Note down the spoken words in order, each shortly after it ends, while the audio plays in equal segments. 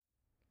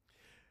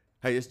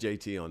Hey, it's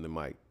JT on the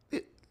mic.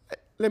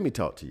 Let me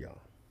talk to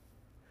y'all.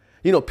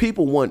 You know,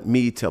 people want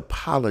me to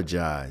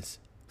apologize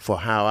for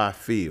how I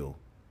feel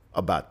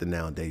about the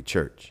Nowadays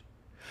church.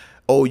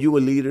 Oh, you a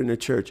leader in the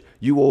church.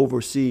 You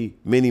oversee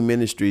many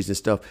ministries and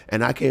stuff.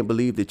 And I can't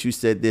believe that you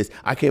said this.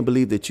 I can't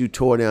believe that you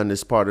tore down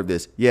this part of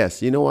this.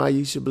 Yes, you know why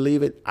you should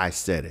believe it? I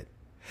said it.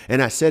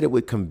 And I said it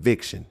with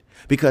conviction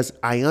because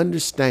I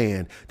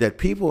understand that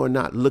people are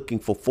not looking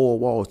for four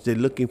walls. They're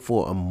looking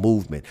for a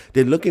movement.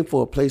 They're looking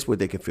for a place where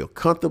they can feel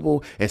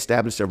comfortable,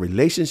 establish a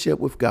relationship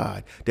with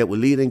God that will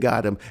lead and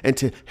guide them, and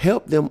to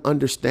help them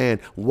understand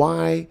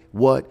why,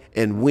 what,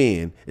 and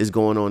when is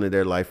going on in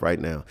their life right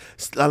now.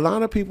 A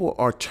lot of people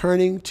are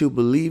turning to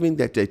believing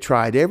that they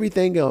tried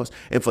everything else,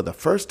 and for the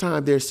first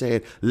time they're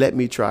saying, let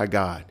me try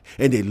God.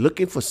 And they're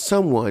looking for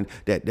someone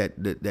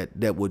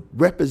that would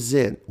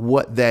represent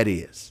what that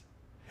is.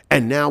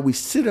 And now we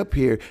sit up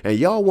here and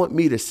y'all want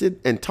me to sit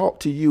and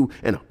talk to you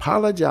and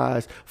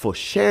apologize for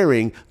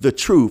sharing the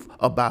truth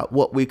about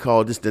what we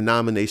call this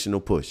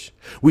denominational push.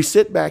 We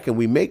sit back and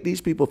we make these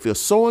people feel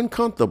so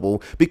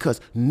uncomfortable because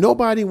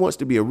nobody wants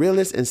to be a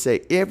realist and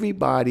say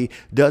everybody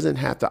doesn't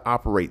have to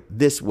operate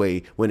this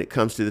way when it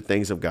comes to the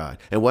things of God.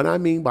 And what I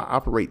mean by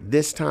operate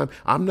this time,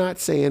 I'm not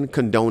saying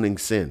condoning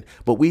sin,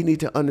 but we need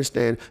to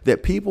understand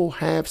that people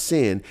have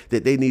sin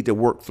that they need to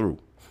work through.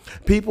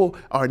 People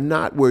are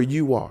not where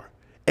you are.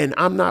 And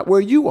I'm not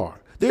where you are.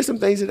 There's some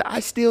things that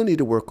I still need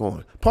to work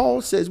on.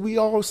 Paul says we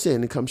all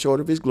sin and come short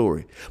of his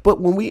glory.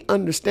 But when we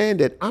understand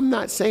that, I'm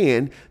not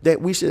saying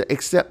that we should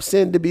accept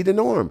sin to be the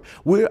norm.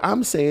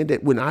 I'm saying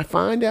that when I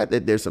find out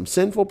that there's some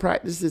sinful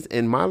practices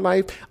in my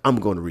life, I'm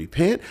going to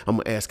repent. I'm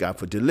going to ask God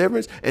for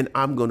deliverance. And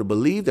I'm going to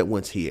believe that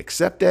once he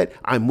accepts that,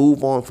 I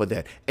move on for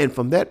that. And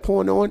from that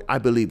point on, I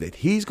believe that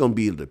he's going to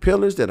be the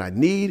pillars that I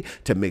need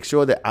to make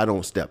sure that I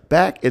don't step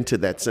back into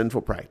that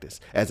sinful practice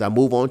as I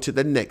move on to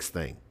the next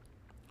thing.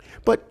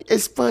 But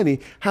it's funny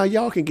how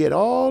y'all can get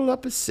all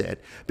upset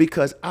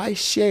because I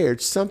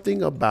shared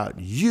something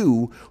about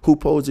you who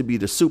supposed to be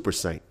the super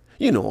saint.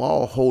 You know,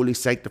 all holy,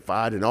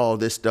 sanctified, and all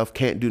this stuff,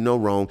 can't do no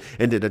wrong.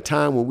 And at a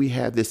time when we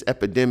have this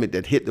epidemic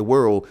that hit the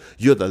world,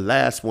 you're the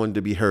last one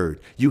to be heard.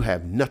 You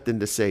have nothing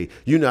to say.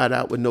 You're not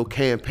out with no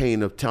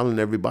campaign of telling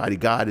everybody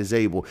God is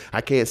able.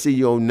 I can't see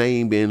your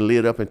name being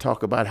lit up and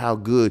talk about how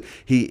good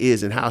he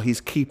is and how he's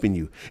keeping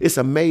you. It's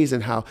amazing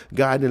how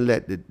God didn't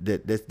let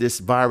this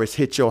virus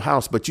hit your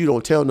house, but you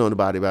don't tell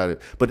nobody about it.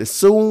 But as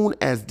soon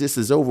as this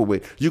is over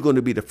with, you're going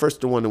to be the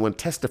first one to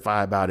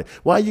testify about it.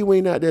 Why you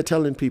ain't out there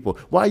telling people?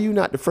 Why you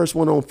not the first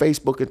one on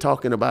Facebook and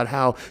talking about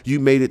how you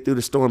made it through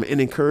the storm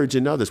and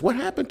encouraging others? What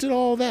happened to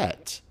all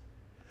that?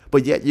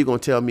 But yet you're going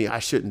to tell me I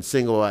shouldn't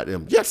single out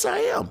them. Yes, I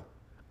am.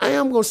 I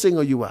am going to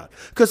single you out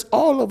because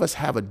all of us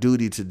have a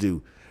duty to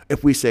do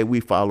if we say we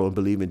follow and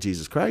believe in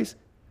Jesus Christ.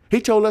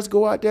 He told us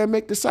go out there and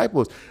make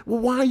disciples. Well,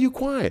 why are you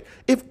quiet?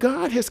 If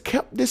God has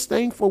kept this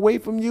thing away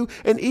from you,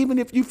 and even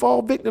if you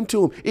fall victim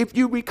to him, if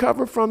you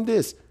recover from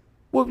this,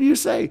 what do you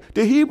say?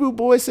 The Hebrew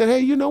boy said,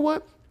 hey, you know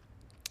what?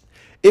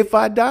 If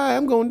I die,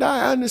 I'm going to die.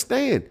 I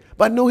understand.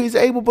 But I know he's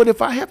able. But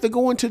if I have to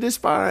go into this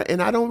fire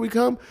and I don't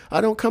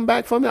come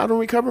back from it, I don't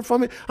recover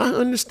from it, I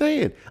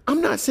understand.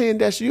 I'm not saying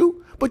that's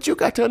you, but you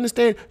got to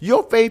understand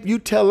your faith, you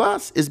tell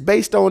us, is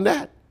based on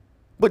that.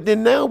 But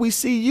then now we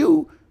see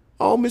you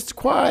all Mr.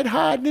 Quiet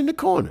hiding in the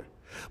corner.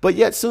 But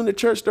yet soon the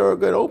church door will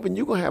get open.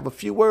 You're going to have a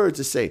few words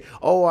to say,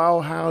 oh,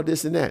 how,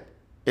 this and that.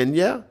 And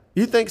yeah,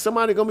 you think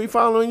somebody going to be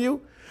following you?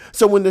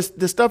 So when the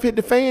stuff hit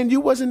the fan, you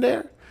wasn't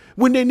there.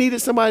 When they needed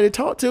somebody to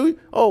talk to,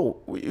 oh,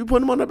 you put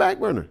them on the back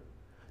burner.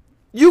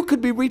 You could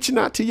be reaching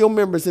out to your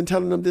members and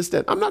telling them this,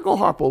 that. I'm not going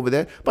to harp over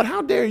that, but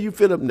how dare you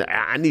feel up?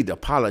 I need to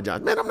apologize.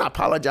 Man, I'm not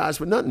apologizing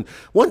for nothing.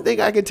 One thing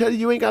I can tell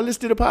you ain't got to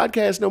listen to the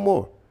podcast no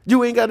more.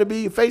 You ain't got to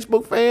be a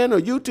Facebook fan or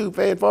YouTube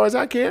fan as far as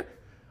I care,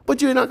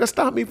 but you're not going to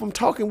stop me from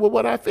talking with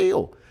what I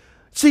feel.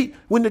 See,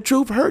 when the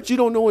truth hurts, you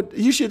don't know what,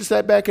 you should have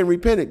sat back and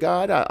repented.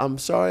 God, I'm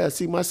sorry. I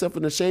see myself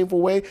in a shameful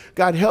way.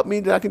 God, help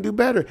me that I can do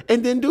better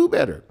and then do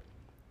better.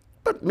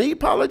 But me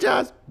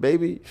apologize,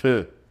 baby.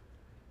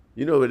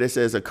 You know what it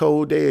says, a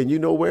cold day and you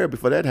know where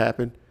before that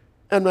happened.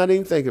 I'm not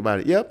even thinking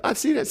about it. Yep, I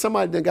see that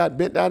somebody that got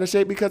bent out of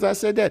shape because I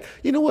said that.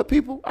 You know what,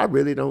 people? I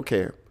really don't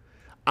care.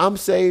 I'm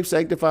saved,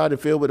 sanctified,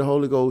 and filled with the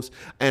Holy Ghost,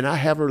 and I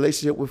have a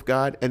relationship with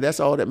God, and that's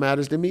all that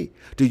matters to me.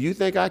 Do you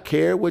think I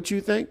care what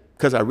you think?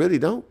 Because I really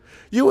don't.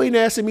 You ain't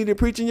asking me to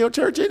preach in your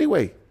church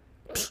anyway.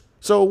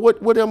 So what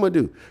am I going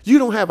to do? You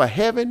don't have a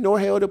heaven nor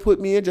hell to put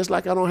me in, just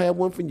like I don't have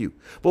one for you.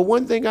 But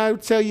one thing I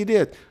would tell you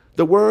this,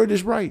 the word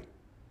is right.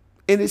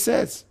 And it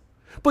says,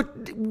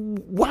 but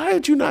why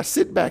did you not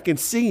sit back and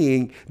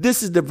seeing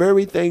this is the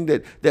very thing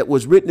that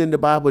was written in the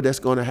Bible that's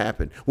going to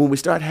happen? When we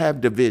start having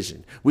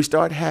division, we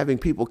start having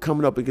people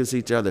coming up against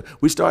each other.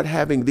 We start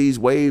having these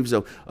waves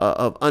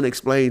of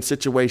unexplained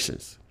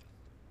situations.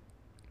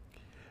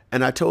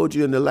 And I told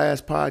you in the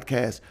last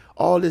podcast,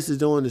 all this is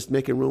doing is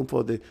making room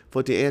for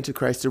the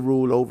Antichrist to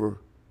rule over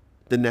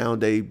the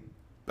nowadays,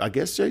 I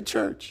guess, say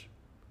church.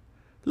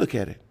 Look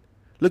at it.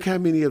 Look how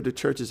many of the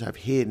churches have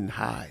hid and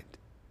hide.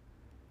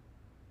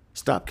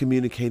 Stop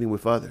communicating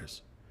with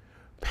others.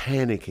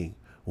 panicking,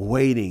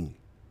 waiting.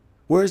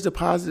 Where's the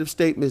positive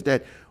statements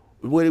that,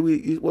 what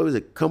was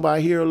it? Come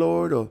by here,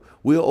 Lord, or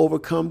we'll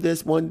overcome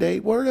this one day.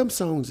 Where are them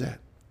songs at?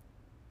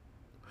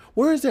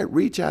 Where is that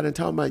reach out and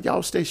talking about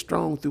y'all stay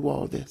strong through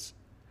all this?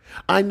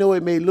 I know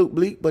it may look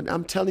bleak, but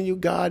I'm telling you,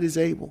 God is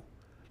able.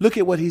 Look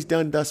at what he's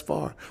done thus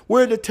far.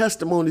 Where are the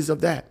testimonies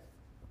of that?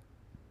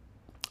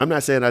 I'm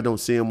not saying I don't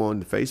see them on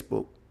the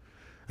Facebook.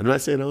 I'm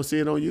not saying I don't see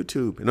it on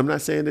YouTube. And I'm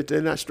not saying that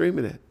they're not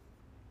streaming it.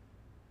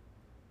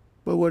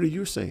 But what are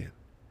you saying?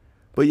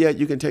 But yet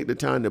you can take the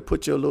time to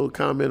put your little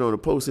comment on a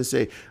post and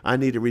say, I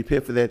need to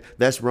repent for that.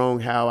 That's wrong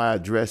how I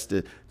addressed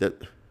it.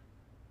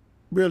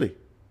 Really?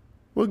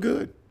 Well,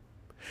 good.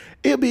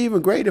 It'd be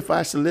even great if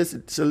I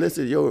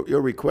solicit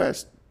your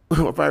request,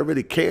 or if I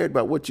really cared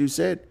about what you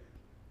said.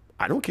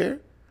 I don't care.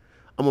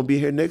 I'm going to be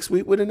here next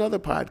week with another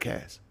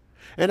podcast.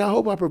 And I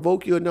hope I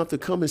provoke you enough to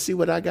come and see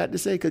what I got to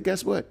say, because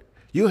guess what?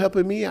 You're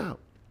helping me out.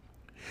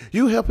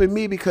 You're helping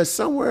me because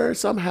somewhere,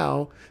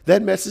 somehow,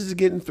 that message is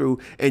getting through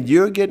and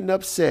you're getting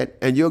upset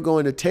and you're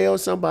going to tell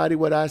somebody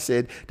what I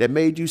said that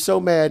made you so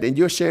mad, and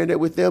you're sharing it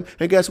with them.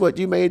 And guess what?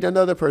 You made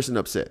another person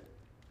upset.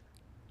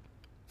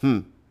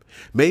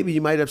 Maybe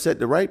you might upset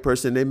the right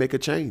person and they make a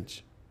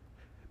change.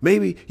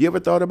 Maybe you ever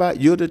thought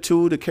about you're the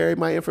tool to carry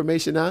my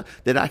information out,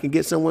 that I can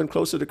get someone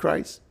closer to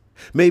Christ?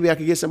 Maybe I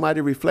can get somebody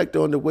to reflect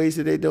on the ways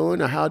that they're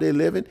doing or how they're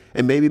living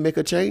and maybe make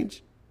a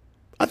change.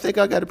 I think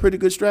I got a pretty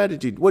good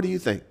strategy. What do you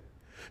think?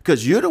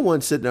 Because you're the one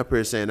sitting up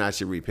here saying I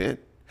should repent.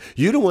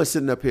 You're the one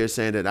sitting up here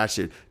saying that I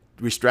should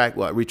retract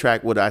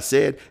what I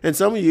said. And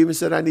some of you even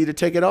said I need to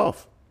take it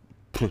off.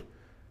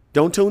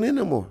 Don't tune in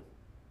no more.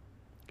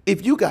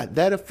 If you got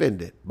that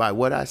offended by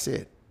what I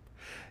said,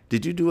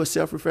 did you do a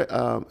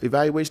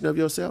self-evaluation of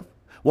yourself?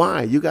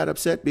 Why? You got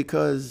upset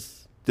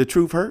because the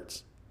truth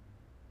hurts?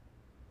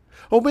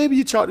 Or maybe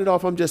you chalked it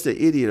off, I'm just an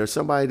idiot, or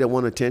somebody that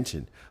want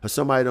attention, or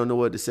somebody don't know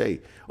what to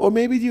say. Or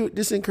maybe you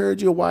just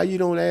encourage you why you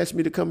don't ask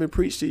me to come and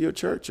preach to your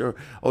church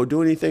or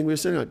do anything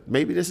with sin.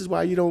 Maybe this is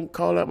why you don't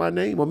call out my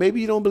name. Or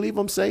maybe you don't believe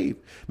I'm saved.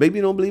 Maybe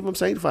you don't believe I'm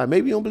sanctified.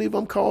 Maybe you don't believe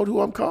I'm called who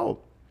I'm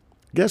called.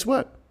 Guess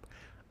what?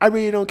 I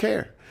really don't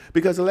care.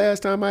 Because the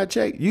last time I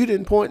checked, you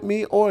didn't point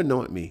me or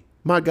anoint me.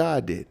 My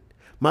God did.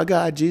 My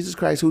God, Jesus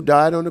Christ, who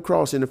died on the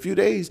cross. In a few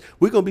days,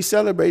 we're going to be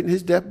celebrating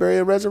his death,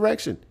 burial, and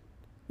resurrection.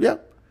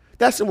 Yep.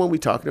 That's the one we're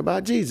talking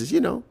about, Jesus,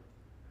 you know.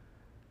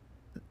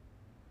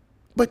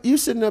 But you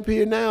sitting up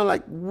here now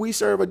like we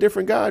serve a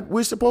different God.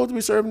 We're supposed to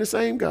be serving the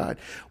same God.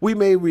 We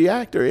may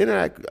react or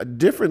interact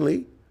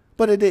differently,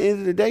 but at the end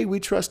of the day, we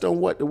trust on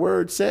what the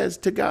word says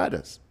to guide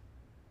us.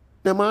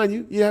 Now, mind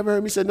you, you haven't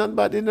heard me say nothing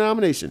about the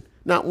denomination.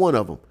 Not one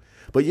of them.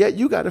 But yet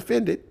you got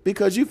offended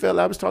because you felt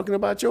I was talking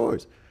about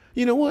yours.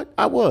 You know what?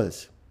 I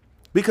was.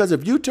 Because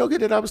if you took it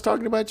that I was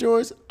talking about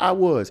yours, I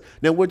was.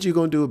 Now, what you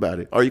going to do about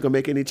it? Are you going to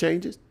make any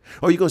changes?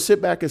 Or are you going to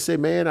sit back and say,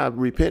 man, I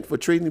repent for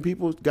treating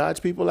people, God's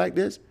people like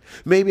this?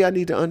 Maybe I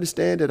need to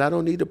understand that I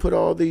don't need to put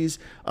all these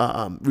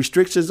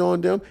restrictions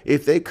on them.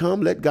 If they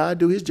come, let God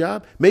do his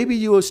job. Maybe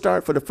you will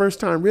start for the first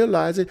time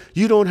realizing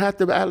you don't have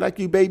to act like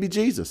you baby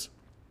Jesus.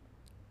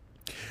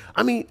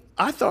 I mean,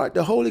 I thought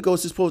the Holy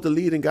Ghost is supposed to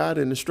lead and guide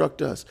and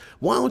instruct us.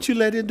 Why don't you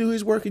let him do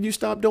his work and you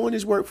stop doing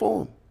his work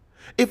for him?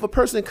 If a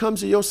person comes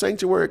to your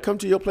sanctuary, come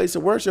to your place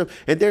of worship,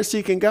 and they're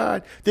seeking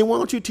God, then why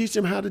don't you teach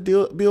them how to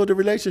build a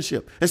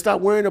relationship and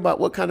stop worrying about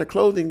what kind of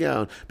clothing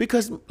gown?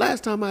 Because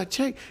last time I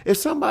checked, if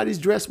somebody's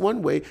dressed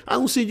one way, I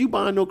don't see you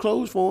buying no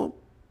clothes for them.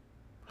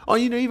 Or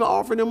you don't even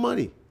offering them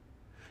money.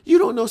 You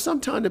don't know,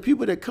 sometimes the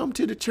people that come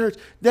to the church,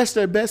 that's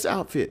their best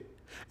outfit.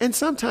 And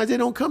sometimes they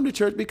don't come to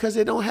church because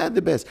they don't have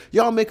the best.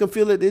 Y'all make them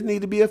feel that they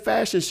need to be a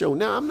fashion show.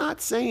 Now, I'm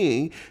not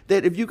saying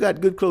that if you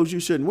got good clothes, you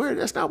shouldn't wear it.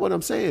 That's not what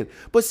I'm saying.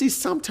 But see,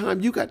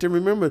 sometimes you got to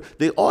remember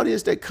the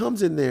audience that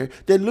comes in there,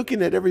 they're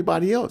looking at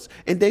everybody else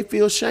and they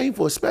feel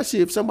shameful, especially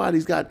if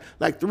somebody's got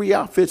like 3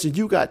 outfits and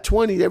you got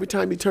 20. Every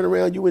time you turn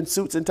around, you in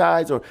suits and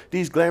ties or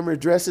these glamorous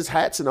dresses,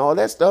 hats and all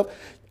that stuff.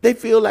 They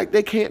feel like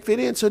they can't fit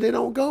in, so they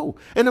don't go.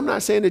 And I'm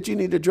not saying that you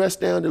need to dress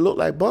down to look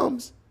like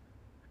bums.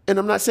 And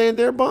I'm not saying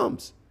they're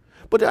bums.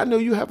 But I know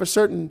you have a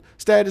certain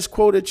status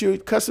quo that you're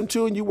accustomed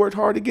to and you worked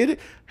hard to get it.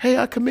 Hey,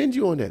 I commend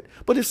you on that.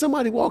 But if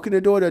somebody walk in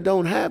the door that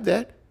don't have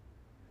that,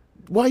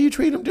 why you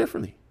treat them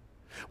differently?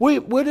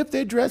 What if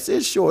their dress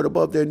is short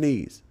above their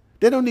knees?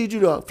 They don't need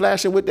you to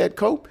flash them with that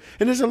coat.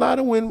 And there's a lot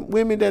of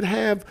women that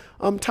have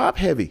top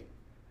heavy.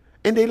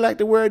 And they like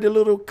to wear the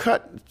little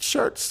cut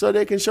shirts so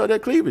they can show their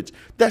cleavage.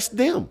 That's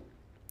them.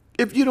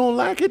 If you don't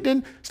like it,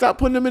 then stop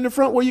putting them in the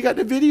front where you got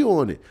the video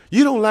on it.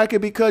 You don't like it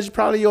because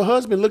probably your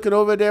husband looking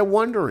over there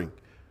wondering.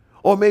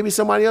 Or maybe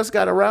somebody else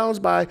got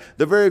aroused by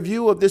the very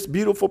view of this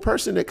beautiful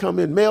person that come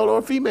in, male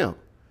or female.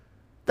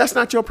 That's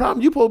not your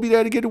problem. You're supposed to be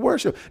there to get the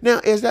worship. Now,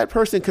 as that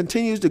person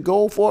continues to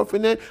go forth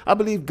in that, I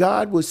believe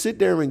God will sit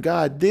there and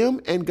guide them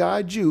and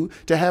guide you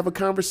to have a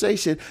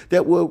conversation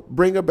that will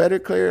bring a better,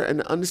 clear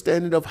and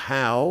understanding of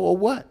how or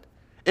what.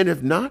 And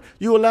if not,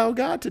 you allow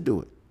God to do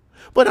it.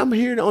 But I'm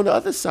here on the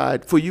other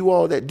side for you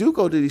all that do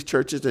go to these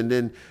churches and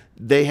then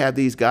they have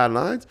these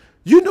guidelines.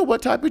 You know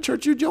what type of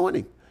church you're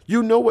joining.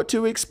 You know what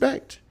to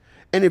expect.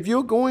 And if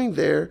you're going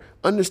there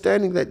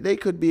understanding that they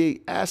could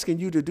be asking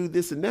you to do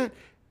this and that,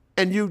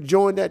 and you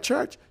join that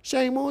church,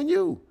 shame on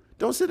you.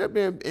 Don't sit up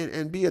there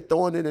and be a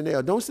thorn in the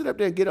nail. Don't sit up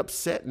there and get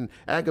upset and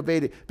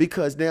aggravated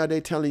because now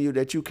they're telling you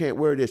that you can't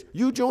wear this.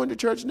 You joined the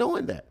church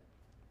knowing that.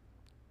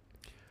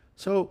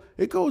 So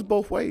it goes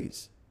both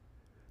ways.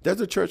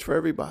 There's a church for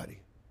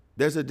everybody.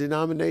 There's a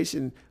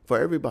denomination for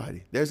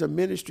everybody. There's a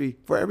ministry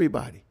for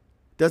everybody.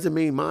 Doesn't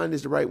mean mine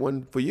is the right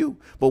one for you.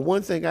 But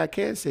one thing I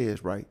can say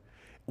is right.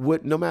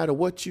 No matter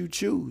what you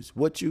choose,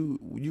 what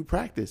you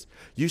practice,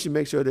 you should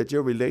make sure that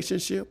your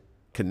relationship,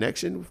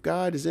 connection with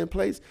God is in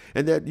place,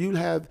 and that you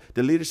have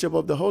the leadership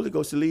of the Holy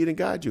Ghost to lead and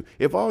guide you.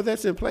 If all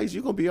that's in place,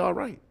 you're going to be all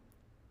right,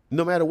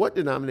 no matter what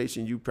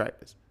denomination you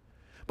practice.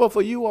 But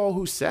for you all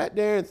who sat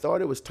there and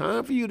thought it was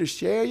time for you to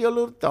share your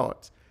little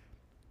thoughts,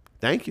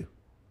 thank you.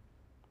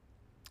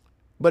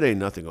 But ain't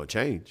nothing going to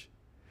change.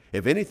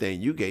 If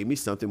anything, you gave me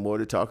something more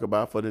to talk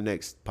about for the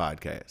next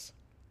podcast.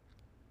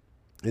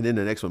 And then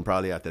the next one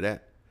probably after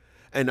that.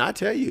 And I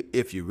tell you,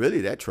 if you're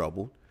really that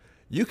troubled,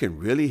 you can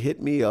really hit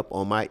me up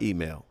on my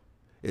email.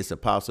 It's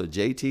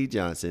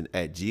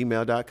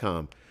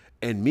apostlejtjohnson@gmail.com.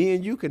 And me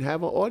and you can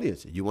have an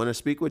audience. You want to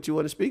speak what you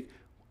want to speak?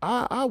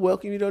 I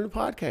welcome you to the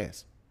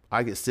podcast.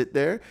 I can sit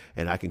there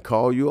and I can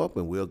call you up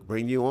and we'll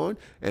bring you on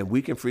and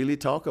we can freely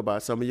talk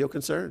about some of your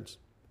concerns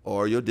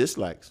or your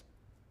dislikes.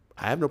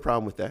 I have no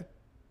problem with that.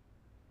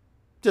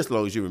 Just as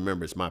long as you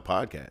remember it's my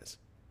podcast.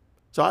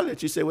 So I'll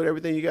let you say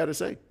everything you got to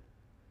say.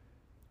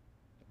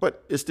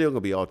 But it's still going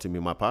to be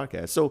ultimately my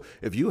podcast. So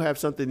if you have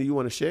something that you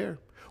want to share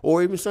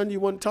or even something you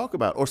want to talk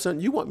about or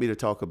something you want me to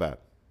talk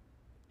about,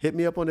 hit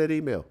me up on that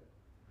email.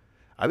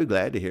 I'd be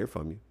glad to hear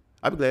from you.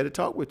 I'd be glad to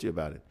talk with you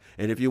about it.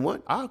 And if you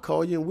want, I'll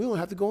call you and we don't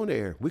have to go on the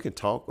air. We can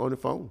talk on the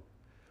phone,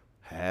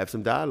 have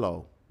some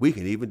dialogue. We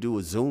can even do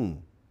a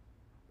Zoom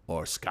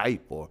or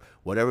Skype or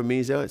whatever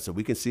means that, so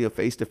we can see a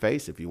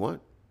face-to-face if you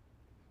want.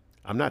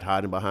 I'm not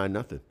hiding behind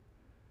nothing.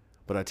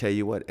 But I tell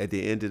you what, at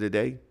the end of the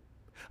day,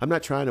 I'm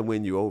not trying to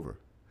win you over.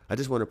 I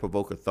just want to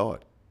provoke a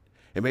thought.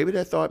 And maybe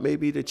that thought may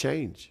be to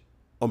change.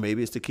 Or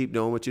maybe it's to keep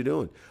doing what you're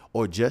doing.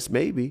 Or just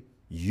maybe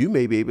you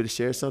may be able to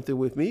share something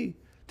with me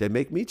that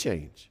make me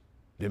change.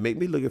 That make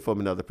me look at it from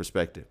another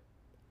perspective.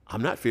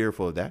 I'm not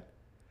fearful of that.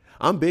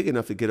 I'm big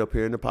enough to get up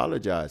here and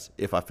apologize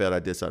if I felt I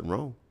did something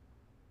wrong.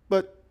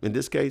 But in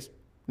this case,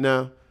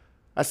 no,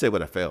 I said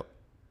what I felt.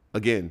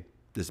 Again,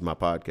 this is my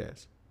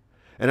podcast.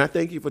 And I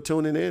thank you for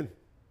tuning in.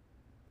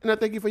 And I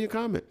thank you for your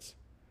comments.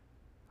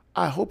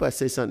 I hope I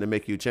say something to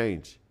make you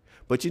change.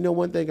 But you know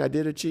one thing I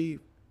did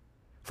achieve?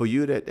 For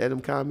you that add them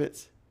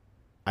comments,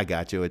 I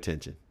got your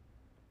attention.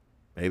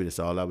 Maybe that's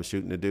all I was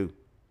shooting to do.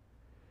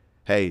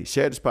 Hey,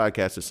 share this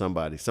podcast with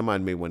somebody.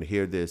 Somebody may want to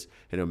hear this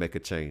and it'll make a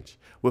change.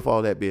 With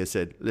all that being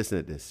said,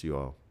 listen to this, you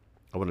all.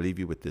 I want to leave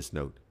you with this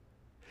note.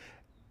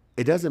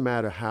 It doesn't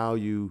matter how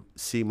you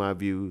see my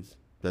views.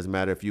 Doesn't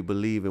matter if you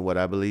believe in what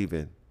I believe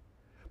in.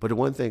 But the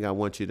one thing I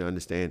want you to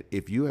understand,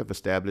 if you have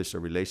established a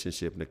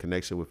relationship and a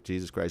connection with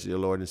Jesus Christ, your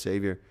Lord and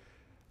Savior,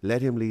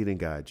 let him lead and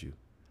guide you.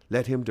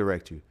 Let him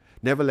direct you.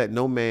 Never let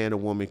no man or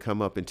woman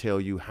come up and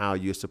tell you how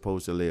you're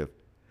supposed to live.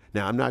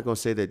 Now, I'm not going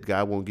to say that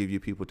God won't give you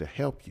people to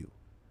help you.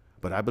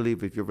 But I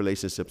believe if your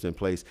relationship's in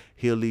place,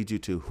 he'll lead you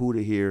to who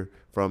to hear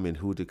from and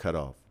who to cut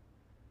off.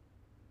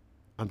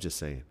 I'm just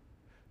saying.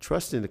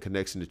 Trust in the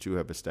connection that you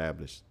have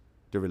established,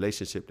 the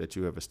relationship that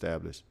you have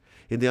established,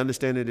 and the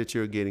understanding that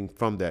you're getting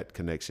from that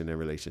connection and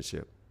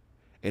relationship.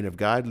 And if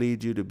God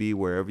leads you to be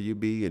wherever you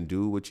be and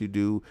do what you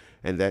do,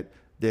 and that,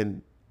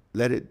 then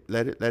let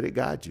it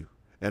guide you.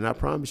 And I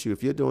promise you,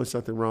 if you're doing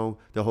something wrong,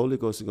 the Holy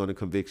Ghost is going to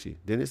convict you.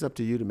 Then it's up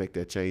to you to make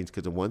that change,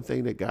 because the one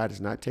thing that God is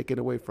not taking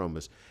away from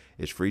us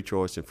is free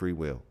choice and free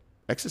will.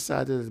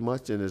 Exercise it as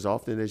much and as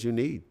often as you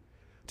need.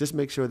 Just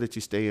make sure that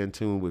you stay in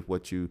tune with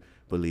what you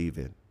believe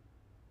in.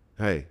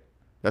 Hey,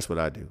 that's what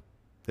I do.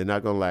 They're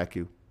not going to lack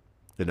you.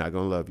 They're not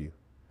going to love you.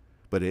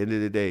 But at the end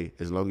of the day,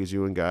 as long as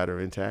you and God are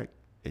intact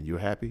and you're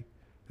happy,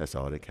 that's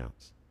all that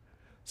counts.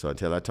 So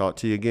until I talk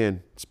to you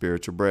again,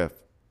 spiritual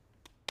breath,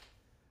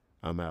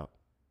 I'm out.